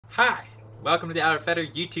Hi, welcome to the Outfitter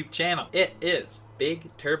YouTube channel. It is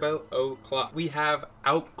Big Turbo O'Clock. We have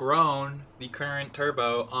outgrown the current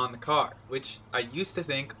turbo on the car, which I used to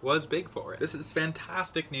think was big for it. This is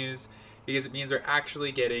fantastic news because it means we're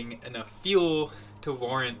actually getting enough fuel to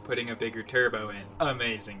warrant putting a bigger turbo in.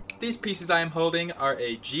 Amazing. These pieces I am holding are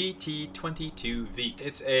a GT22V.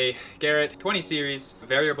 It's a Garrett 20 series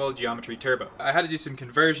variable geometry turbo. I had to do some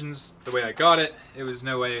conversions the way I got it. It was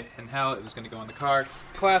no way in hell it was going to go on the car.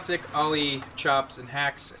 Classic Olly chops and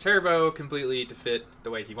hacks turbo completely to fit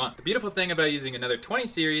the way he wants. The beautiful thing about using another 20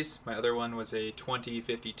 series, my other one was a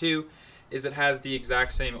 2052, is it has the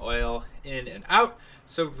exact same oil in and out.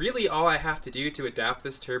 So really all I have to do to adapt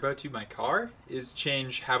this turbo to my car is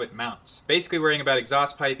change how it mounts. Basically worrying about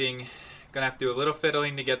exhaust piping, gonna have to do a little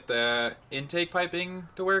fiddling to get the intake piping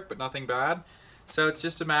to work, but nothing bad. So it's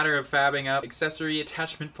just a matter of fabbing up accessory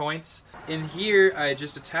attachment points. In here I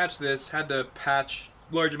just attached this, had to patch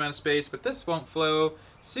large amount of space, but this won't flow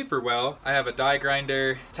super well. I have a die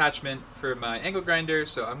grinder attachment for my angle grinder,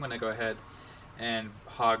 so I'm gonna go ahead and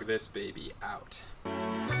hog this baby out.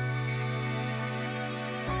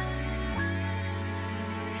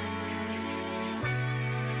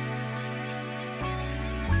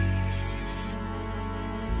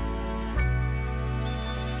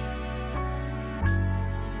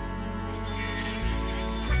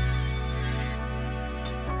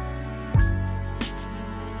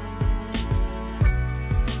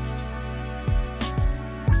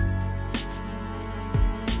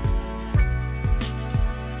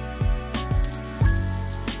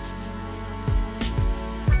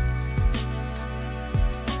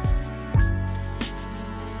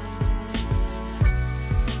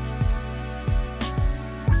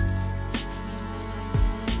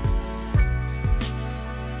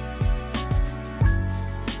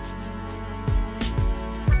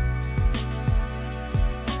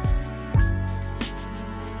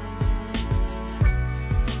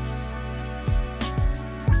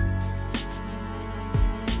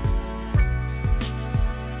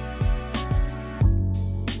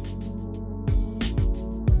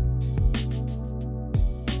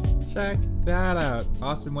 Check that out.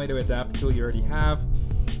 Awesome way to adapt a tool you already have.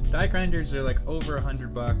 Die grinders are like over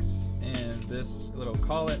 $100, and this little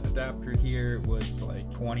collet adapter here was like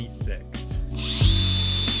 26.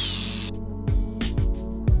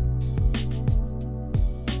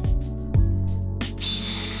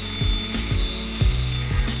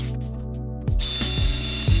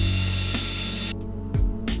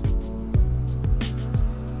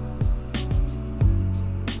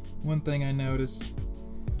 One thing I noticed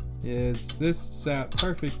is this sat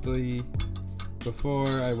perfectly before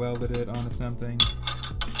I welded it onto something,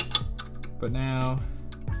 but now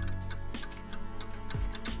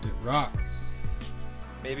it rocks.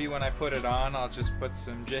 Maybe when I put it on I'll just put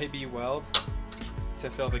some JB weld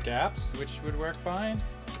to fill the gaps, which would work fine.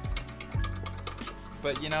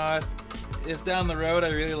 But you know, if down the road I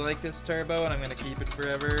really like this turbo and I'm gonna keep it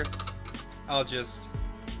forever, I'll just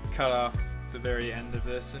cut off the very end of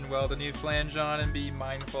this and weld a new flange on and be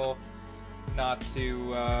mindful not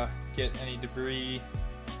to get any debris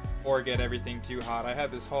or get everything too hot. I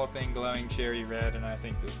had this whole thing glowing cherry red and I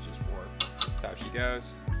think this just warped. That's how she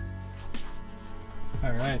goes.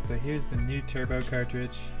 Alright, so here's the new turbo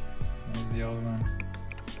cartridge. Here's the old one.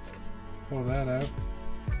 Pull that out.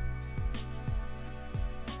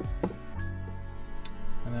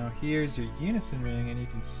 And now here's your unison ring, and you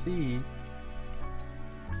can see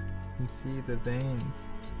the veins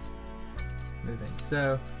moving.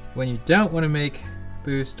 So when you don't want to make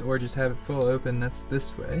boost or just have it full open, that's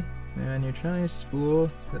this way, and you're trying to spool,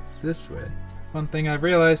 that's this way. One thing I've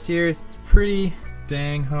realized here is it's pretty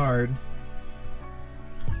dang hard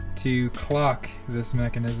to clock this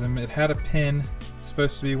mechanism. It had a pin, it's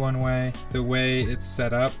supposed to be one way. The way it's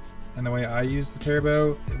set up and the way I use the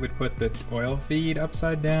turbo, it would put the oil feed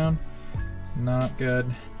upside down. Not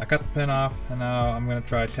good. I cut the pin off, and now I'm going to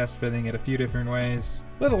try test fitting it a few different ways.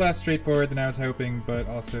 A little less straightforward than I was hoping, but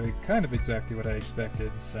also kind of exactly what I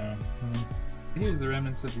expected, so... Here's the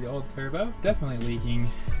remnants of the old turbo. Definitely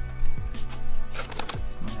leaking.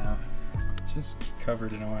 Now, just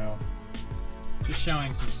covered in oil. Just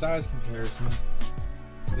showing some size comparison.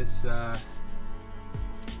 This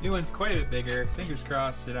new one's quite a bit bigger. Fingers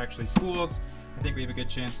crossed it actually spools. I think we have a good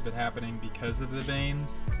chance of it happening because of the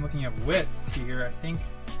vanes. Looking at width here, I think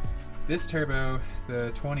this turbo,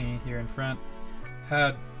 the 20 here in front,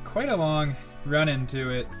 had quite a long run into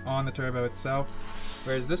it on the turbo itself,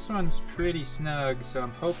 whereas this one's pretty snug, so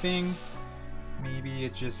I'm hoping maybe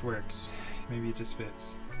it just works. Maybe it just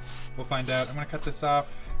fits. We'll find out. I'm gonna cut this off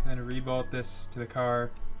and rebolt this to the car,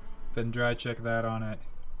 then dry check that on it,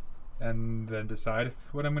 and then decide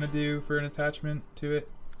what I'm gonna do for an attachment to it.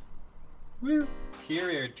 Woo! Here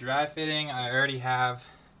we are dry fitting. I already have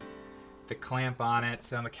the clamp on it,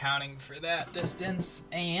 so I'm accounting for that distance,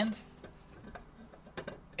 and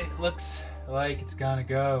it looks like it's gonna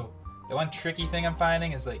go. The one tricky thing I'm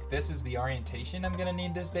finding is like this is the orientation I'm gonna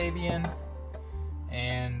need this baby in,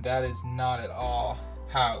 and that is not at all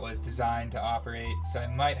how it was designed to operate, so I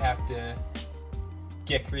might have to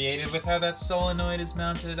get creative with how that solenoid is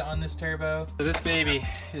mounted on this turbo. So this baby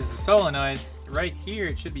is the solenoid. Right here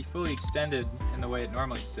it should be fully extended in the way it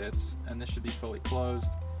normally sits, and this should be fully closed.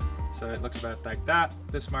 So it looks about like that.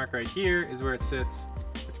 This mark right here is where it sits.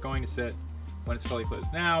 It's going to sit when it's fully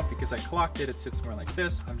closed. Now, because I clocked it, it sits more like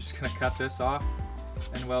this. I'm just gonna cut this off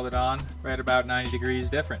and weld it on right about 90 degrees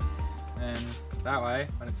different. And that way,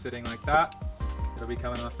 when it's sitting like that, it'll be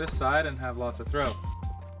coming off this side and have lots of throw.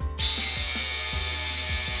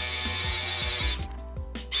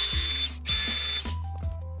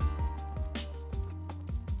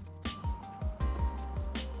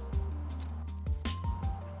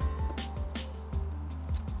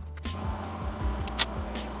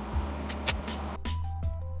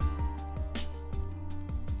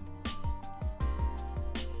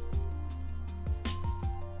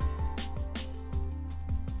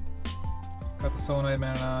 Got the solenoid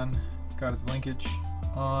mounted on, got its linkage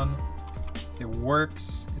on. It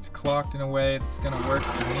works, it's clocked in a way that's gonna work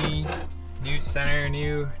for me. New center,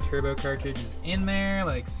 new turbo cartridge is in there,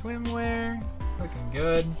 like swimwear, looking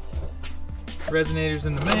good. Resonator's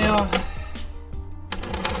in the mail.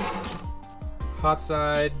 Hot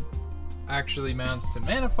side actually mounts to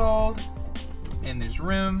manifold, and there's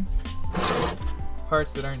room.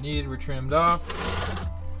 Parts that aren't needed were trimmed off.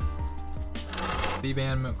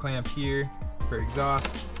 V-band clamp here for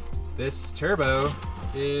exhaust. This turbo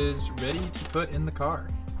is ready to put in the car.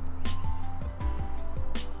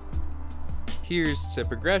 Here's to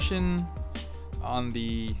progression. On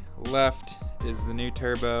the left is the new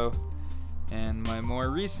turbo and my more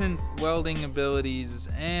recent welding abilities,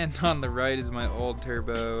 and on the right is my old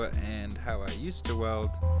turbo and how I used to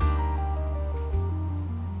weld.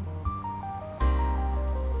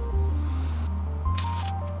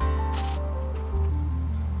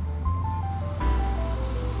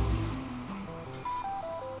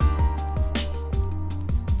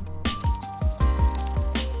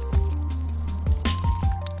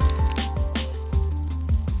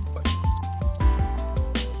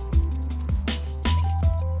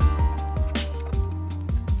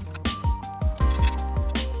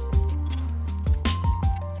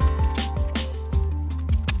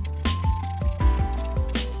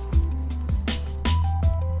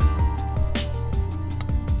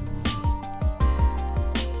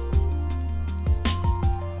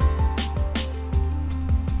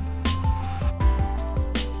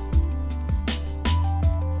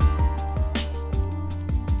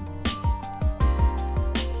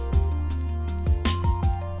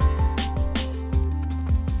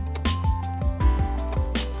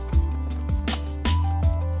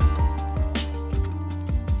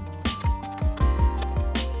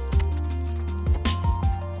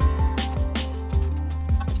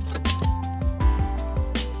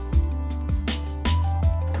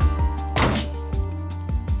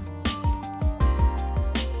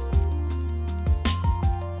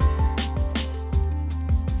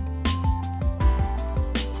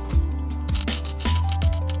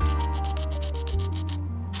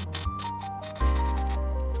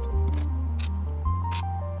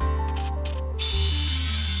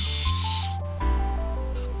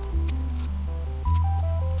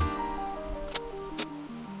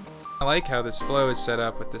 I like how this flow is set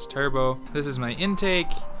up with this turbo. This is my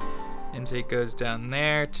intake. Intake goes down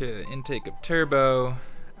there to intake of turbo,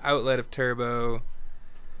 outlet of turbo,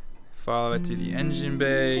 follow it through the engine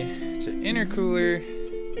bay to intercooler,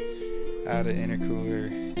 out of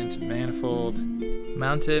intercooler into manifold.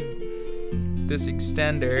 Mounted this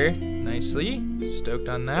extender nicely, stoked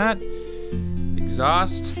on that.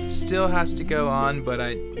 Exhaust still has to go on, but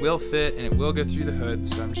I will fit and it will go through the hood,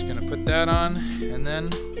 so I'm just gonna put that on and then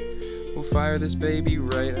we'll fire this baby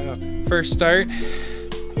right up. First start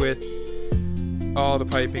with all the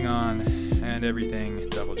piping on and everything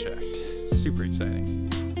double checked. Super exciting.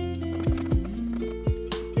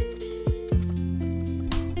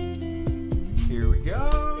 Here we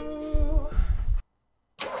go.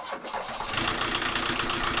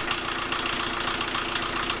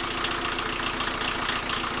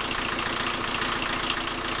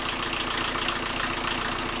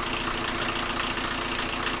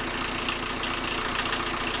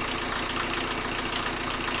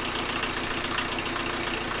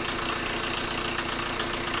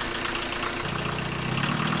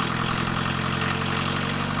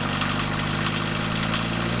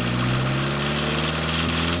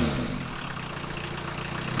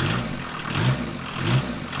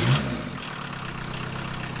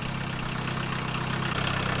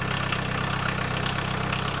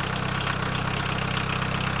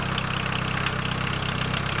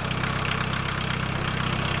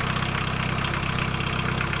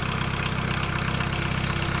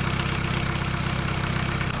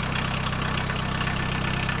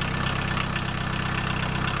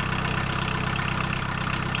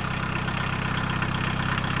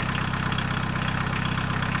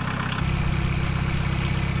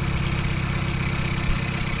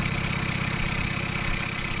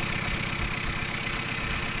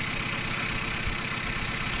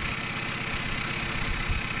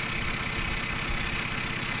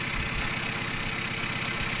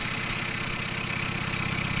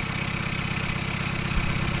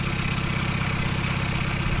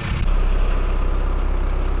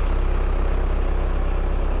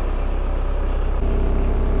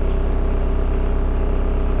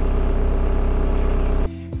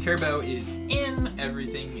 Turbo is in,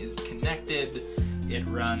 everything is connected, it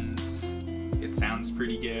runs, it sounds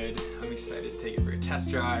pretty good. I'm excited to take it for a test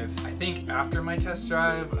drive. I think after my test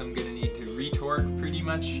drive, I'm gonna need to retorque pretty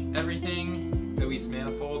much everything, at least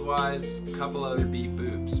manifold wise, a couple other beep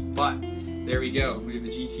boops, but there we go. We have a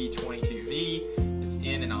GT22V, it's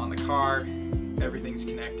in and on the car, everything's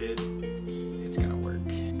connected, it's gonna work.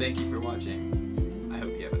 Thank you for watching. I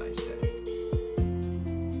hope you have a nice day.